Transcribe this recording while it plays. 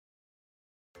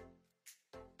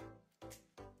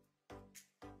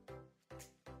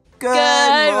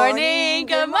Good morning.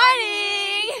 Good morning.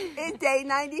 It's day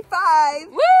 95.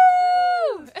 Woo!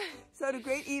 So I had a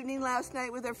great evening last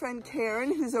night with our friend Karen,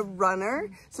 who's a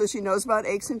runner, so she knows about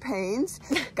aches and pains.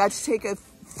 Got to take a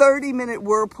 30-minute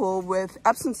whirlpool with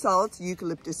Epsom salts,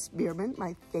 eucalyptus spearmint,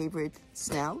 my favorite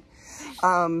smell.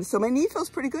 So my knee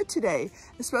feels pretty good today,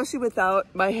 especially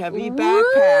without my heavy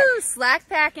backpack. Slack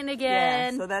packing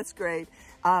again. Yeah, so that's great.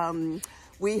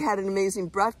 We had an amazing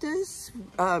breakfast.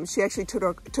 She actually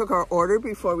took our order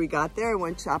before we got there and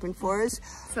went shopping for us.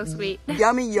 So sweet.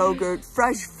 Yummy yogurt,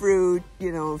 fresh fruit,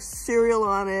 you know, cereal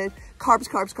on it,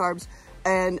 carbs,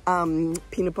 and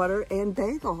peanut butter and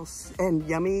bagels and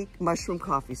yummy mushroom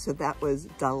coffee. So that was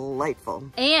delightful.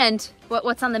 And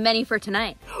what's on the menu for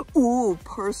tonight? Ooh,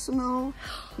 personal,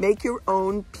 make your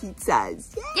own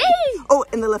pizzas. Yay! Yay! Oh,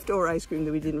 and the leftover ice cream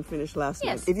that we didn't finish last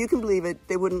night. If you can believe it,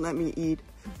 they wouldn't let me eat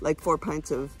like 4 pints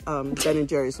of Ben and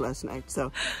Jerry's last night.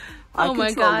 So I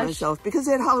controlled myself because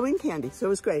they had Halloween candy. So it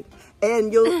was great.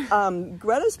 And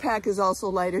Greta's pack is also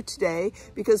lighter today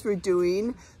because we're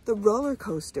doing the roller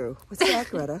coaster. What's that,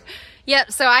 Greta?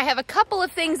 Yep, so I have a couple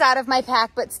of things out of my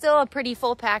pack, but still a pretty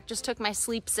full pack. Just took my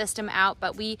sleep system out,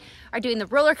 but we are doing the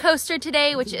roller coaster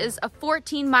today, which is a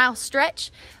 14-mile stretch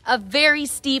of very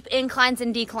steep inclines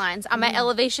and declines. On my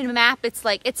elevation map,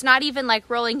 it's not even like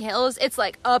rolling hills. It's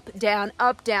like up, down,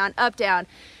 up, down, up, down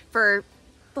for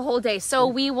the whole day. So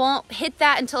we won't hit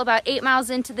that until about 8 miles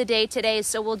into the day today.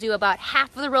 So we'll do about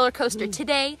half of the roller coaster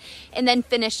today and then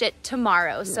finish it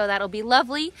tomorrow. So that'll be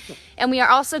lovely. And we are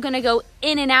also going to go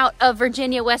in and out of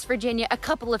Virginia, West Virginia a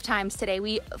couple of times today.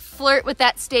 We flirt with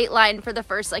that state line for the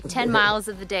first like 10 miles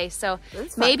of the day. So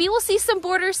maybe we'll see some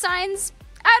border signs.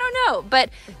 I don't know, but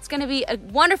it's going to be a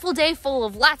wonderful day full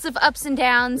of lots of ups and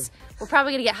downs. We're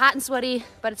probably going to get hot and sweaty,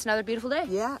 but it's another beautiful day.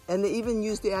 Yeah, and they even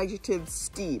use the adjective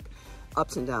steep.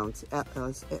 Ups and downs,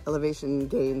 elevation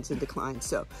gains and declines.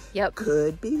 So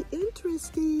could be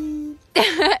interesting.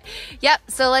 Yep,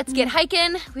 so let's get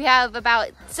hiking. We have about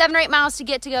 7 or 8 miles to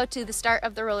go to the start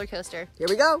of the roller coaster. Here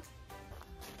we go.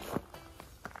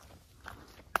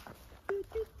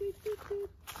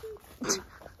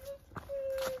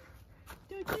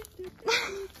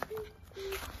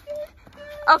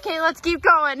 Okay, let's keep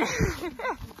going.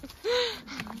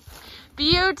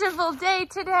 Beautiful day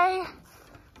today.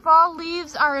 Fall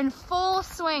leaves are in full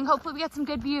swing. Hopefully we get some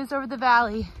good views over the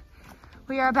valley.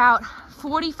 We are about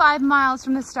 45 miles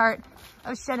from the start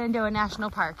of Shenandoah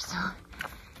National Park. So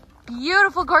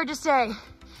beautiful, gorgeous day.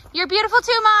 You're beautiful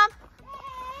too, Mom.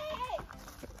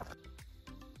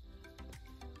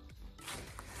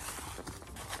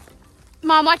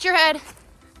 Mom, watch your head.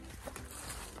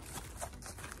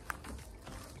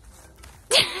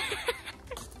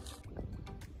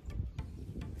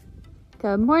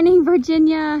 Good morning,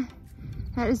 Virginia.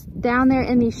 That is down there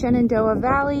in the Shenandoah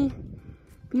Valley.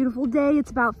 Beautiful day. It's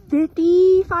about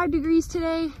 55 degrees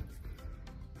today.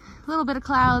 A little bit of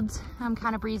clouds. I'm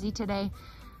kind of breezy today.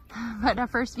 But our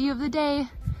first view of the day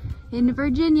in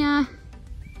Virginia.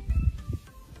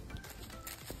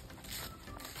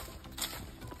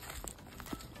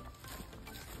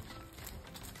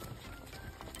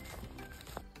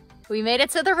 We made it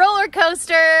to the roller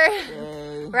coaster.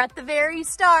 Yay. We're at the very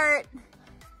start.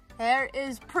 There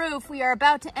is proof we are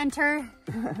about to enter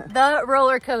the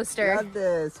roller coaster. Love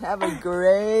this. Have a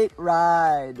great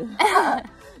ride.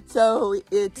 So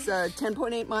it's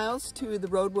 10.8 miles to the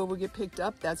road where we'll get picked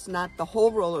up. That's not the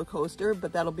whole roller coaster,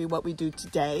 but that'll be what we do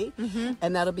today.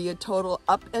 And that'll be a total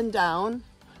up and down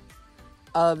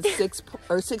of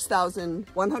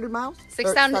 6,100 miles?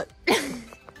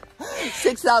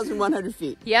 6,100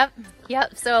 feet. Yep.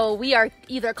 So we are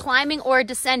either climbing or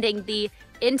descending the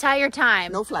entire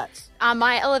time. No flats. On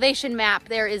my elevation map,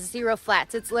 there is 0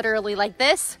 flats. It's literally like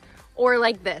this or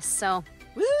like this. So,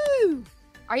 woo!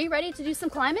 Are you ready to do some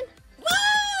climbing? Woo!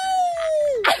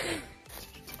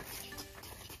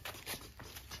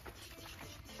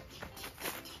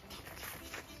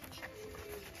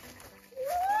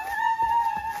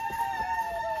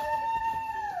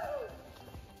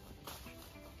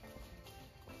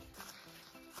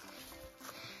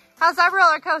 How's that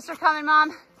roller coaster coming,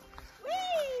 Mom?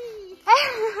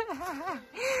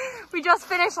 We just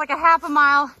finished like a half a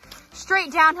mile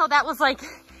straight downhill. That was like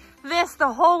this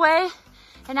the whole way.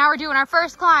 And now we're doing our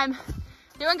first climb.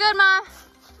 Doing good, Mom.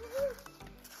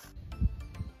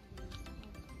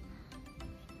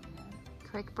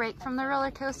 Quick break from the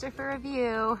roller coaster for a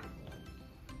view.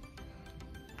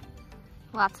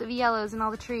 Lots of yellows in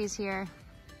all the trees here.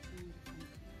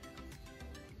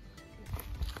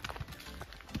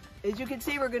 As you can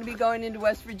see, we're going to be going into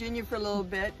West Virginia for a little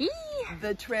bit.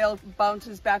 the trail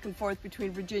bounces back and forth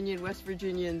between Virginia and West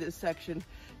Virginia in this section.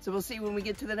 So we'll see when we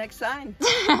get to the next sign.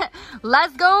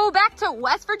 Let's go back to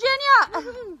West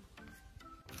Virginia.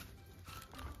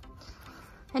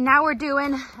 And now we're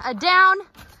doing a down.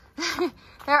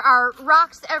 There are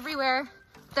rocks everywhere.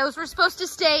 Those were supposed to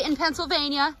stay in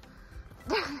Pennsylvania.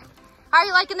 How are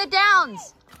you liking the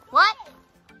downs? What?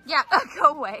 Yeah,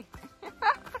 go away.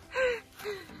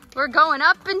 We're going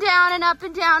up and down and up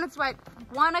and down. It's what,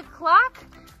 1 o'clock?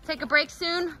 Take a break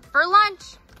soon for lunch.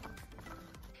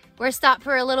 We're stopped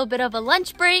for a little bit of a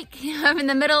lunch break. I'm in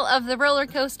the middle of the roller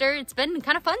coaster. It's been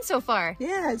kind of fun so far.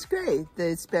 Yeah, it's great.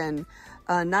 It's been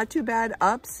not too bad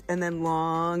ups and then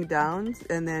long downs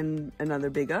and then another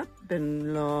big up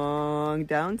and long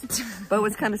downs. But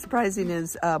what's kind of surprising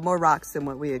is more rocks than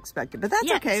what we expected. But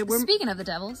that's okay. Speaking of the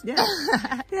devils. Yeah,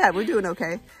 yeah, we're doing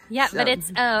okay. Yeah, so. But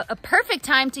it's a perfect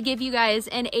time to give you guys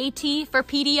an AT for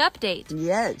PD update.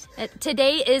 Yes.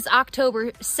 Today is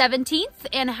October 17th.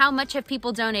 And how much have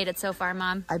people donated so far,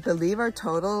 Mom? I believe our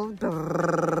total is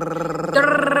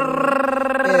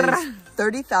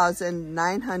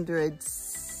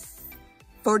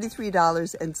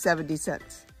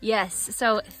 $30,943.70. Yes,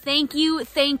 so thank you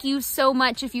so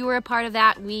much if you were a part of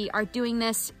that. We are doing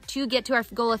this to get to our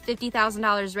goal of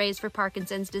 $50,000 raised for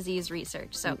Parkinson's disease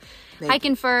research. So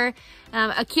hiking for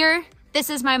a cure. This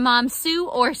is my mom, Sue,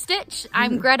 or Stitch.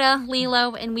 I'm Greta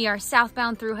Lilo, and we are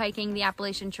southbound through hiking the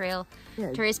Appalachian Trail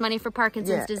to raise money for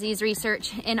Parkinson's disease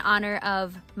research in honor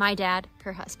of my dad,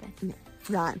 her husband. Yeah.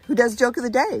 Ron, who does Joke of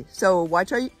the Day. So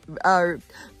watch our,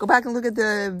 go back and look at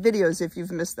the videos if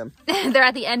you've missed them. They're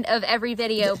at the end of every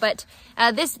video, but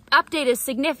this update is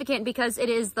significant because it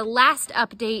is the last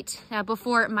update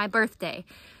before my birthday.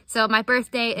 So my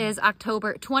birthday is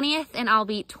October 20th, and I'll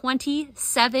be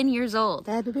 27 years old.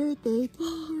 Happy birthday to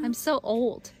you. I'm so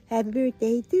old. Happy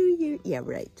birthday to you. Yeah,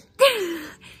 right.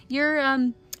 You're,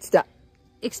 Stop.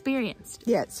 Experienced.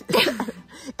 Yes.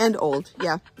 And old.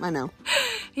 Yeah, I know.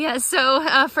 Yeah,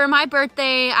 so for my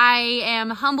birthday, I am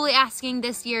humbly asking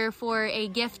this year for a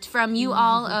gift from you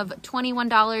all of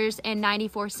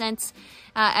 $21.94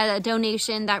 at a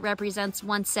donation that represents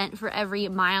 1 cent for every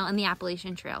mile in the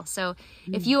Appalachian Trail. So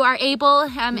if you are able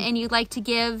and you'd like to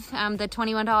give the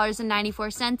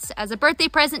 $21.94 as a birthday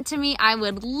present to me, I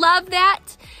would love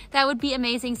that. That would be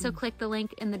amazing. So click the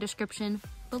link in the description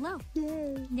below.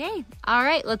 Yay. Yay. All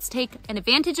right, let's take an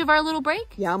advantage of our little break.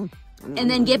 Yum. And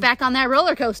then get back on that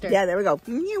roller coaster. Yeah, there we go.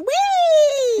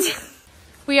 Whee!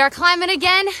 We are climbing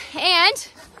again, and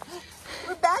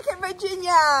we're back in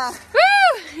Virginia.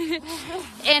 Woo!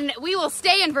 And we will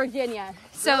stay in Virginia.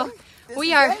 So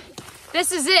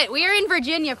this is it. We are in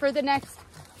Virginia for the next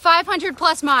 500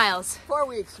 plus miles. 4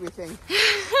 weeks, we think.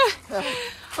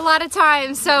 A lot of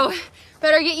time, so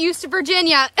better get used to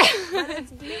Virginia. But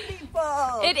it's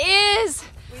beautiful. It is.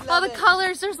 All the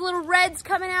colors, there's little reds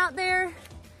coming out there.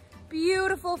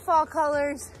 Beautiful fall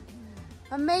colors.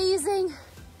 Amazing.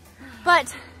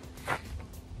 But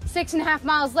 6.5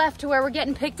 miles left to where we're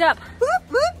getting picked up. Whoop,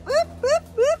 whoop, whoop, whoop,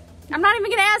 whoop. I'm not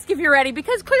even gonna ask if you're ready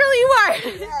because clearly you are.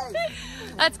 Yes.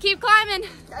 Let's keep climbing.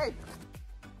 Okay.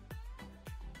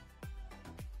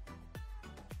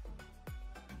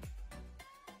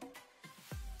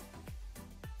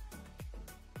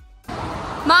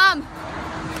 Mom,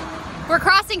 we're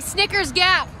crossing Snickers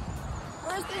Gap.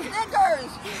 Where's the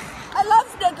Snickers? I love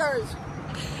Snickers.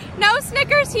 No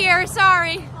Snickers here,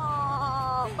 sorry.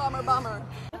 Oh, bummer, bummer.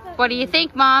 What do you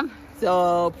think, Mom?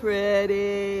 So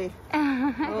pretty.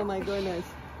 Oh my goodness.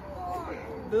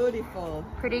 Beautiful.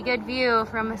 Pretty good view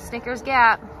from Snickers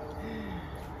Gap.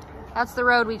 That's the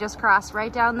road we just crossed,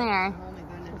 right down there. Oh my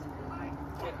goodness.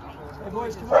 Hey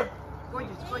boys, come on.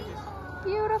 Gorgeous, gorgeous.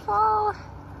 Beautiful.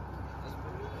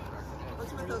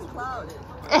 What's with those clouds?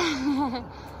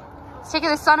 It's taking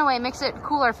the sun away, makes it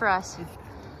cooler for us.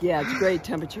 Yeah, it's great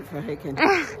temperature for hiking.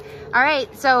 All right,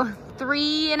 so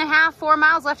 3.5, 4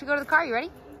 miles left to go to the car. You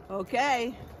ready?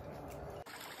 Okay.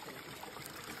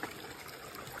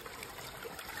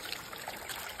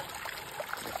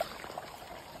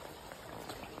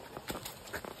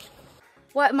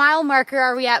 What mile marker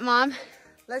are we at, Mom?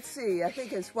 Let's see, I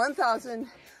think it's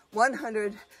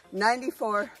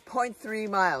 1,194.3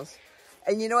 miles.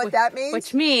 And you know what that means?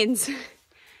 Which means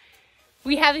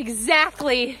we have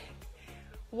exactly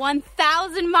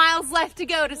 1,000 miles left to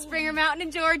go to Springer Mountain in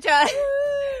Georgia.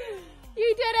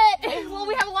 You did it. Well,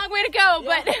 we have a long way to go,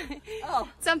 but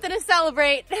something to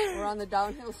celebrate. We're on the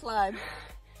downhill slide.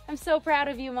 I'm so proud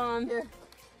of you, Mom. Yeah.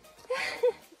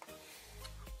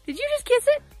 Did you just kiss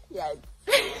it? Yeah.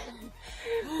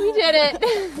 We did it.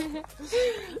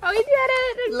 Oh, we did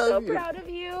it. I'm Love so you. proud of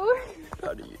you.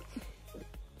 Proud of you.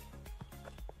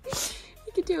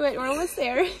 to it. We're almost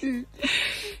there.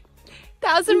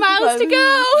 1,000 miles to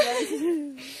go.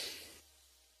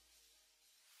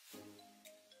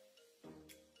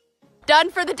 Done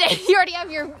for the day. You already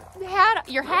have your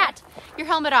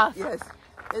helmet off. Yes.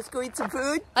 Let's go eat some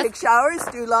food, take showers,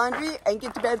 do laundry, and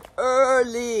get to bed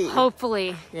early.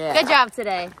 Hopefully. Yeah. Good job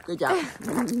today. Good job.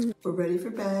 We're ready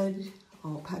for bed.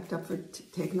 All packed up for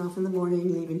taking off in the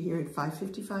morning, leaving here at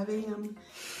 5:55 a.m.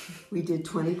 We did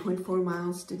 20.4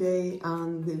 miles today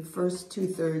on the first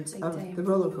 2/3 of the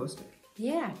roller coaster.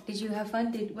 Yeah. Did you have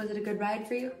fun? Was it a good ride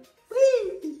for you?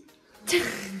 Whee!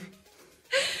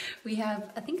 We have,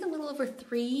 I think, a little over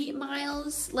 3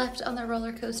 miles left on the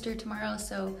roller coaster tomorrow,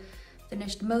 so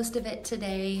finished most of it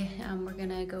today. We're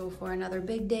gonna go for another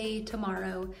big day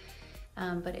tomorrow.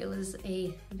 But it was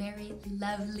a very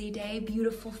lovely day,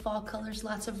 beautiful fall colors,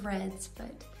 lots of reds,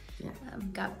 but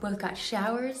both got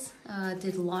showers,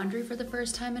 did laundry for the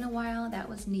first time in a while, that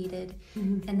was needed.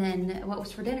 And then what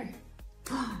was for dinner?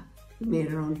 We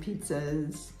made our own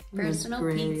pizzas. Personal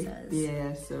pizzas.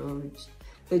 Yeah, so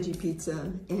veggie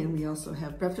pizza, and we also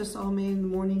have breakfast all made in the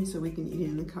morning so we can eat it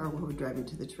in the car while we're driving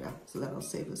to the trail, so that'll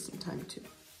save us some time too.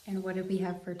 And what did we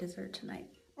have for dessert tonight?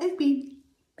 Ice cream.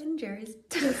 Ben & Jerry's.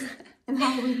 And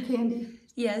Halloween candy.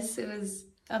 Yes, it was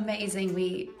amazing.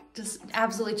 We just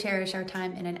absolutely cherish our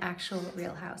time in an actual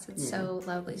real house. It's so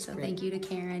lovely. So thank you to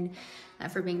Karen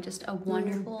for being just a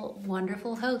wonderful,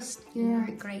 wonderful host. Yeah.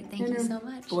 Great. Thank you so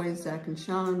much. Boys, Zach and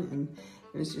Sean, and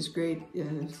it was just great.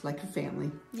 It's like a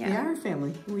family. Yeah. We are a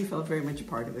family. We felt very much a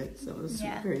part of it, so it was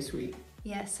very sweet.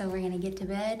 Yeah, so we're gonna get to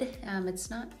bed. It's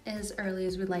not as early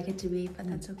as we'd like it to be, but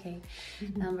that's okay.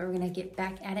 But we're gonna get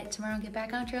back at it tomorrow and get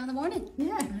back on trail in the morning.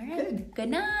 Yeah, all right. Good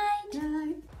night. Good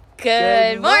night.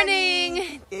 Good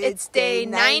morning. It's day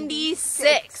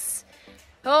 96.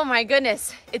 Oh my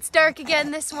goodness. It's dark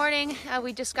again this morning.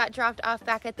 We just got dropped off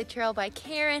back at the trail by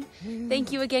Karen.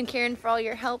 Thank you again, Karen, for all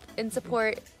your help and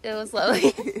support. It was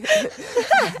lovely.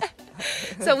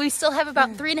 So we still have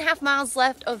about 3.5 miles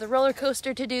left of the roller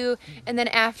coaster to do, and then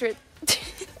after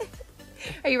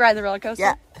are you riding the roller coaster?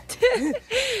 Yeah.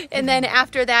 And then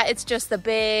after that, it's just the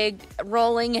big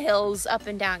rolling hills up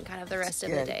and down kind of the rest of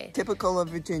the day. Typical of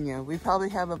Virginia. We probably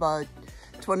have about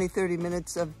 20-30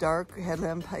 minutes of dark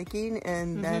headlamp hiking,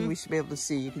 and then we should be able to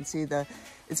see. You can see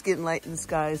it's getting light in the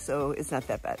sky, so it's not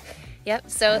that bad.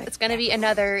 Yep, so it's gonna be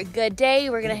another good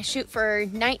day. We're gonna shoot for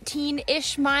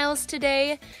 19-ish miles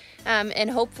today. And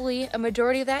hopefully a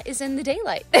majority of that is in the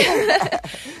daylight.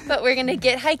 But we're gonna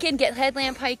get hiking, get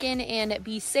headlamp hiking, and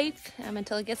be safe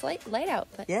until it gets light out.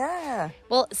 But yeah.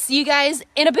 We'll see you guys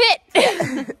in a bit.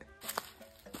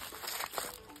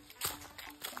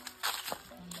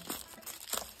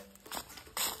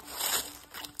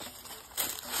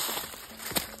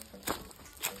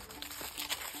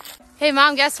 Hey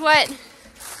Mom, guess what?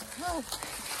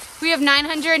 We have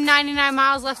 999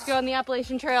 miles left to go on the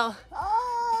Appalachian Trail.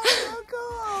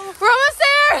 We're almost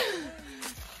there!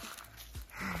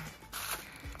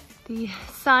 The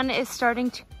sun is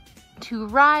starting to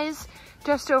rise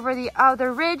just over the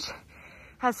other ridge.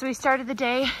 So we started the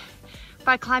day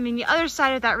by climbing the other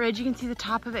side of that ridge. You can see the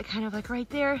top of it kind of like right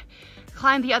there.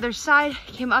 Climbed the other side,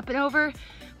 came up and over,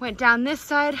 went down this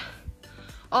side,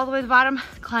 all the way to the bottom,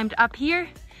 climbed up here.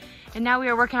 And now we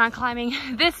are working on climbing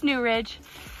this new ridge.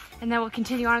 And then we'll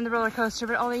continue on the roller coaster,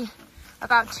 but only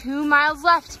about 2 miles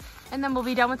left. And then we'll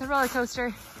be done with the roller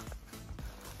coaster.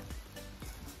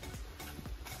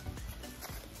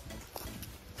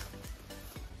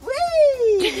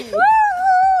 Whee! Woo!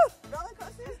 Roller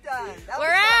coaster's done.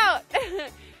 We're out.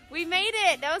 We made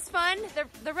it. That was fun.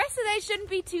 The rest of the day shouldn't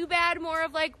be too bad. More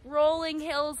of like rolling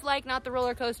hills, like not the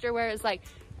roller coaster where it's like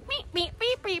beep, beep,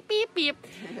 beep, beep, beep, beep.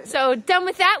 So done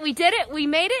with that. We did it. We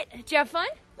made it. Did you have fun?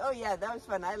 Oh yeah, that was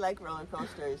fun. I like roller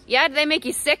coasters. Yeah, did they make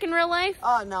you sick in real life?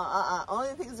 Oh no, Only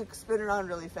things that spin around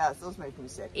really fast, those make me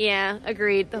sick. Yeah,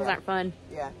 agreed. Those aren't fun.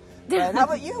 Yeah. But how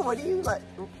about you? What do you like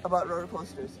about roller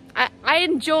coasters? I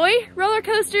enjoy roller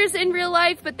coasters in real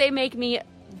life, but they make me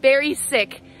very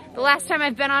sick. The last time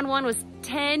I've been on one was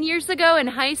 10 years ago in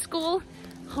high school.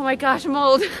 Oh my gosh, I'm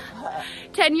old.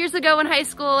 10 years ago in high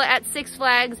school at Six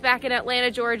Flags back in Atlanta,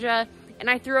 Georgia,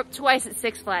 and I threw up twice at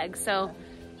Six Flags, so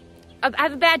I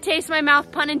have a bad taste in my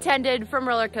mouth, pun intended, from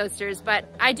roller coasters, but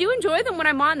I do enjoy them when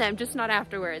I'm on them, just not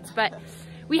afterwards. But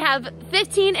we have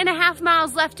 15.5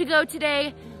 miles left to go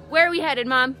today. Where are we headed,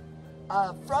 Mom?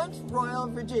 Front Royal,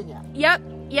 Virginia.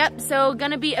 Yep, so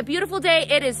gonna be a beautiful day.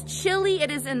 It is chilly,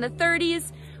 it is in the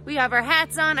 30s. We have our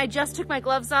hats on. I just took my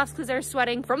gloves off because they're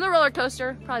sweating from the roller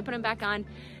coaster. Probably put them back on.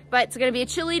 But it's gonna be a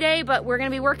chilly day, but we're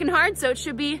gonna be working hard, so it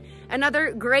should be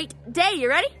another great day. You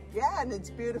ready? Yeah, and it's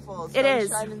beautiful. It is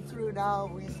shining through now.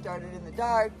 We started in the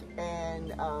dark,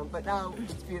 and but now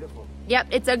it's beautiful. Yep,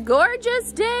 it's a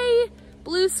gorgeous day.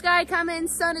 Blue sky coming,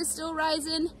 sun is still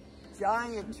rising.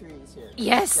 Giant trees here.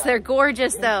 Yes, they're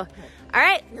gorgeous though. All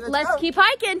right, let's keep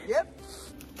hiking. Yep.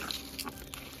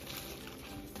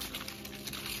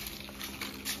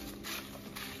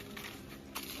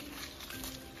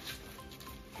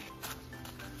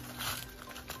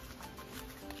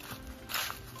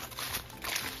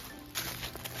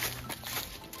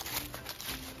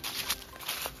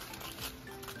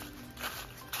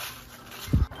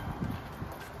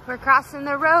 We're crossing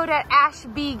the road at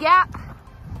Ashby Gap.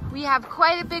 We have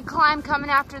quite a big climb coming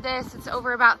after this. It's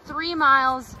over about 3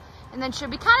 miles and then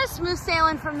should be kind of smooth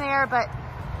sailing from there, but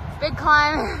big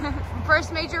climb.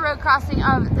 First major road crossing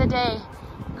of the day.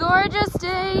 Gorgeous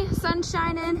day, sun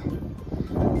shining.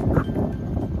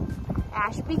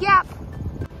 Ashby Gap.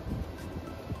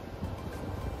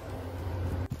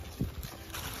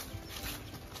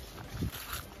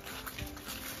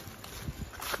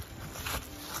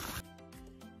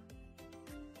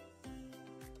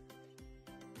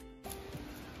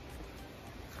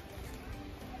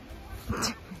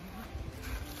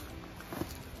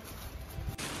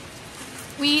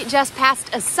 We just passed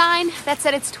a sign that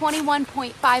said it's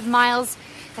 21.5 miles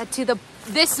to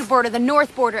the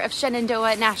north border of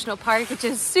Shenandoah National Park, which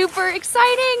is super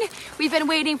exciting. We've been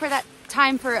waiting for that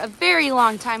time for a very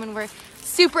long time, and we're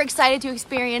super excited to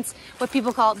experience what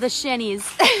people call the Shennies.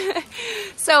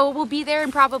 So we'll be there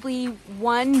in probably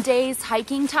 1 day's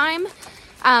hiking time,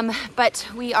 but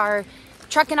we are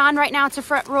trucking on right now to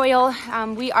Front Royal.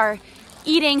 We are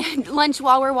eating lunch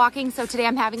while we're walking, so today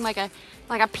I'm having like a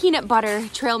peanut butter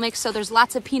trail mix, so there's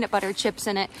lots of peanut butter chips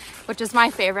in it, which is my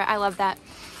favorite. I love that.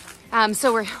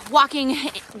 So we're walking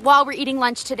while we're eating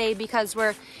lunch today because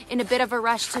we're in a bit of a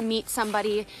rush to meet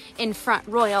somebody in Front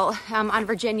Royal on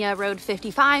Virginia Road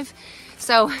 55.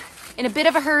 So in a bit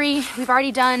of a hurry. We've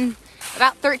already done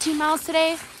about 13 miles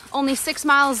today, only 6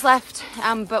 miles left,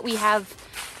 but we have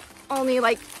only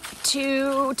like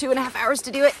two and a half hours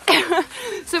to do it.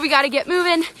 So we got to get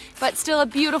moving, but still a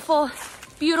beautiful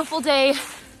day.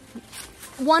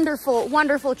 Wonderful,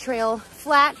 wonderful trail,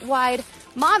 flat, wide.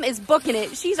 Mom is booking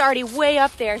it. She's already way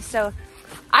up there, so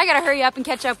I gotta hurry up and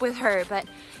catch up with her, but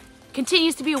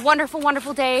continues to be a wonderful,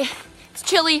 wonderful day. It's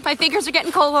chilly, my fingers are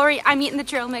getting cold already. I'm eating the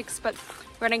trail mix, but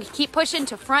we're gonna keep pushing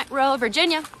to Front Royal,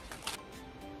 Virginia.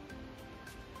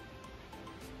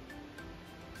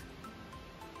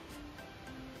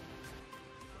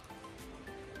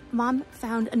 Mom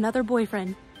found another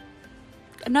boyfriend.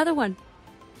 Another one.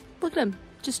 Look at him,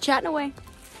 just chatting away.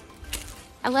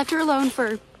 I left her alone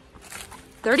for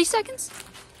 30 seconds.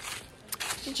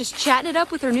 She's just chatting it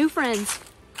up with her new friends.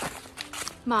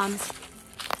 Moms.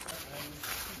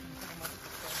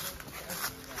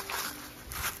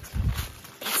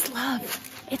 It's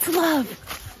love. It's love.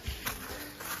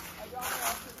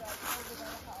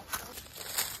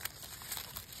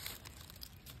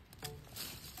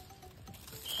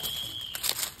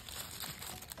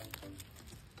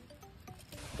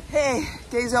 Hey,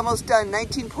 day's almost done.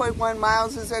 19.1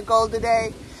 miles is our goal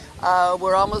today.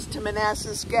 We're almost to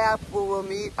Manassas Gap, where we'll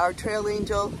meet our trail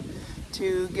angel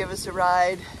to give us a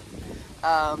ride,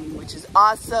 which is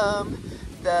awesome.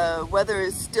 The weather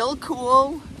is still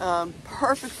cool,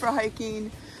 perfect for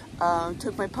hiking.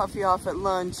 Took my puffy off at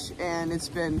lunch, and it's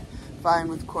been fine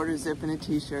with quarter zip and a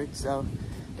t-shirt, so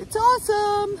it's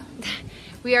awesome.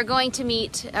 We are going to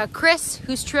meet Chris,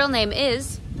 whose trail name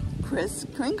is Chris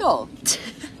Kringle.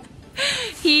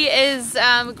 He is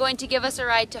going to give us a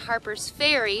ride to Harper's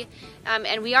Ferry,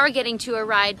 and we are getting to a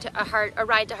ride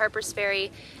to Harper's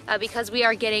Ferry because we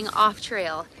are getting off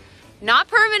trail. Not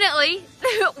permanently.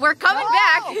 We're coming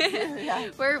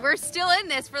back. We're still in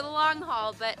this for the long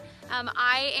haul, but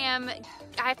I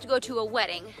have to go to a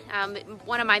wedding.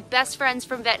 One of my best friends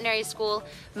from veterinary school,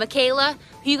 Michaela,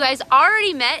 who you guys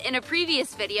already met in a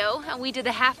previous video. We did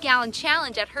a half-gallon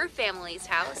challenge at her family's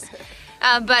house.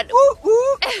 But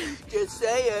just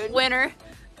saying, winner.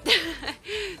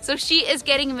 So she is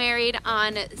getting married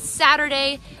on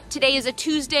Saturday. Today is a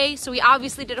Tuesday, so we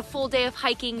obviously did a full day of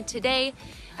hiking today.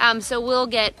 So we'll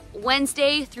get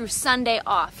Wednesday through Sunday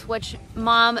off, which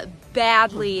Mom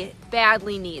badly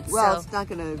needs. Well, so it's not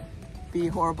gonna be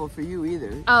horrible for you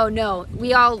either. Oh no,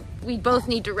 we both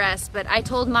need to rest, but I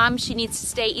told Mom she needs to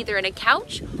stay either in a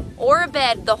couch or a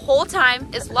bed the whole time,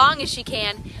 as long as she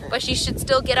can, but she should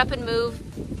still get up and move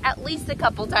at least a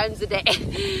couple times a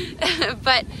day.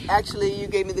 But actually, you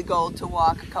gave me the goal to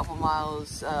walk a couple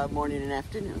miles morning and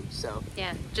afternoon, so.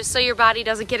 Yeah, just so your body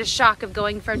doesn't get a shock of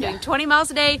going from doing 20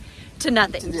 miles a day to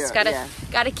nothing. To just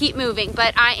gotta keep moving.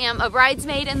 But I am a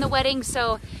bridesmaid in the wedding,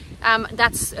 so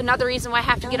that's another reason why I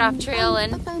have to get off trail,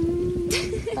 and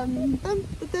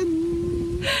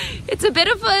it's a bit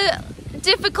of a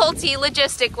difficulty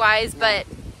logistic wise, but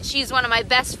she's one of my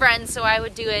best friends, so I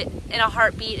would do it in a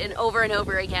heartbeat and over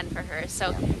again for her.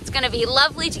 So it's gonna be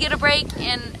lovely to get a break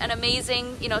and an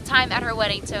amazing, you know, time at her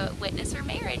wedding to witness her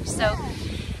marriage. So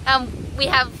we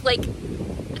have like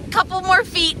a couple more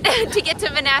feet to get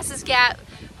to Manassas Gap,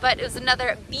 but it was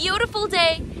another beautiful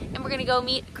day, and we're gonna go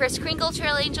meet Kris Kringle,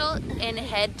 Trail Angel, and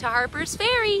head to Harper's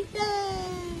Ferry.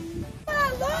 Yay!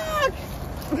 Oh, look!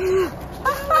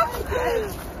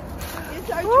 It's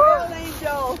our Trail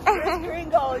Angel, Kris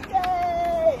Kringle,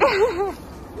 yay!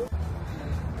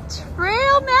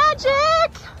 Trail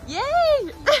magic!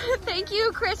 Yay! Thank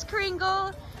you, Kris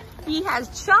Kringle. He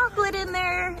has chocolate in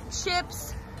there,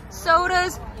 chips,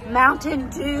 sodas, Mountain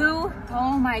Dew.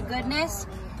 Oh my goodness.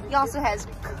 He also has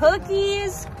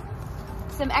cookies,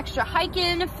 some extra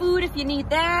hiking food if you need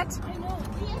that.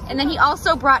 And then he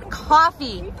also brought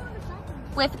coffee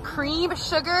with cream,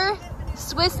 sugar,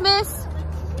 Swiss Miss.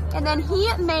 And then he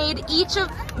made each of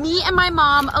me and my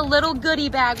mom a little goodie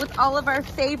bag with all of our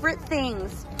favorite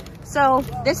things. So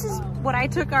this is what I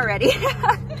took already.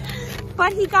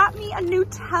 But he got me a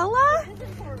Nutella.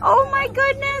 Oh my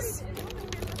goodness.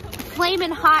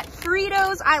 Flamin' hot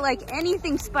Fritos. I like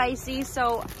anything spicy,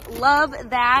 so love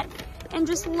that. And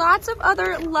just lots of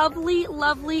other lovely,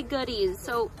 lovely goodies.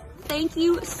 So thank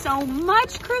you so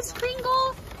much, Kris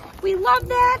Kringle. We love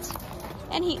that.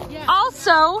 And he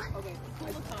also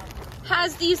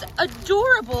has these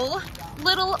adorable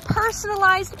little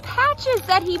personalized patches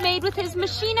that he made with his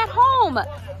machine at home.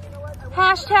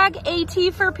 Hashtag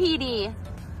AT for PD.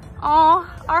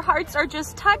 Oh, our hearts are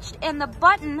just touched, and the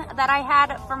button that I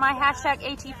had for my hashtag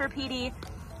AT for PD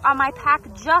on my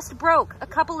pack just broke a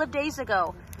couple of days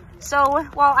ago. So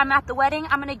while I'm at the wedding,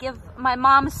 I'm gonna give my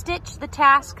mom Stitch the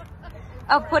task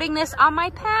of putting this on my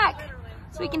pack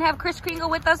so we can have Kris Kringle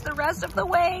with us the rest of the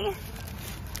way.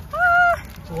 Ah.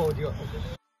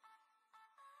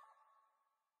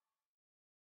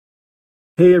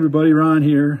 Hey everybody, Ron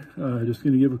here. Just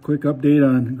going to give a quick update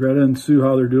on Greta and Sue,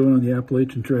 how they're doing on the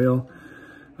Appalachian Trail.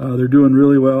 They're doing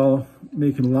really well,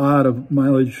 making a lot of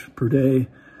mileage per day,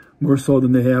 more so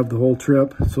than they have the whole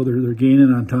trip. So they're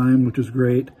gaining on time, which is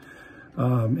great.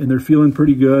 And they're feeling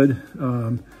pretty good.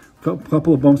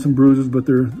 Couple of bumps and bruises, but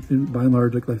they're, by and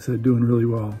large, like I said, doing really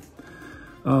well.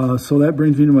 So that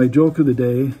brings me to my joke of the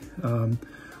day.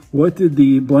 What did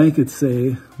the blanket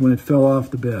say when it fell off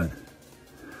the bed?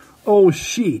 Oh,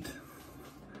 sheet.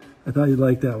 I thought you'd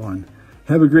like that one.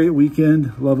 Have a great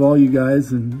weekend. Love all you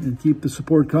guys, and keep the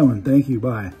support coming. Thank you.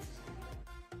 Bye.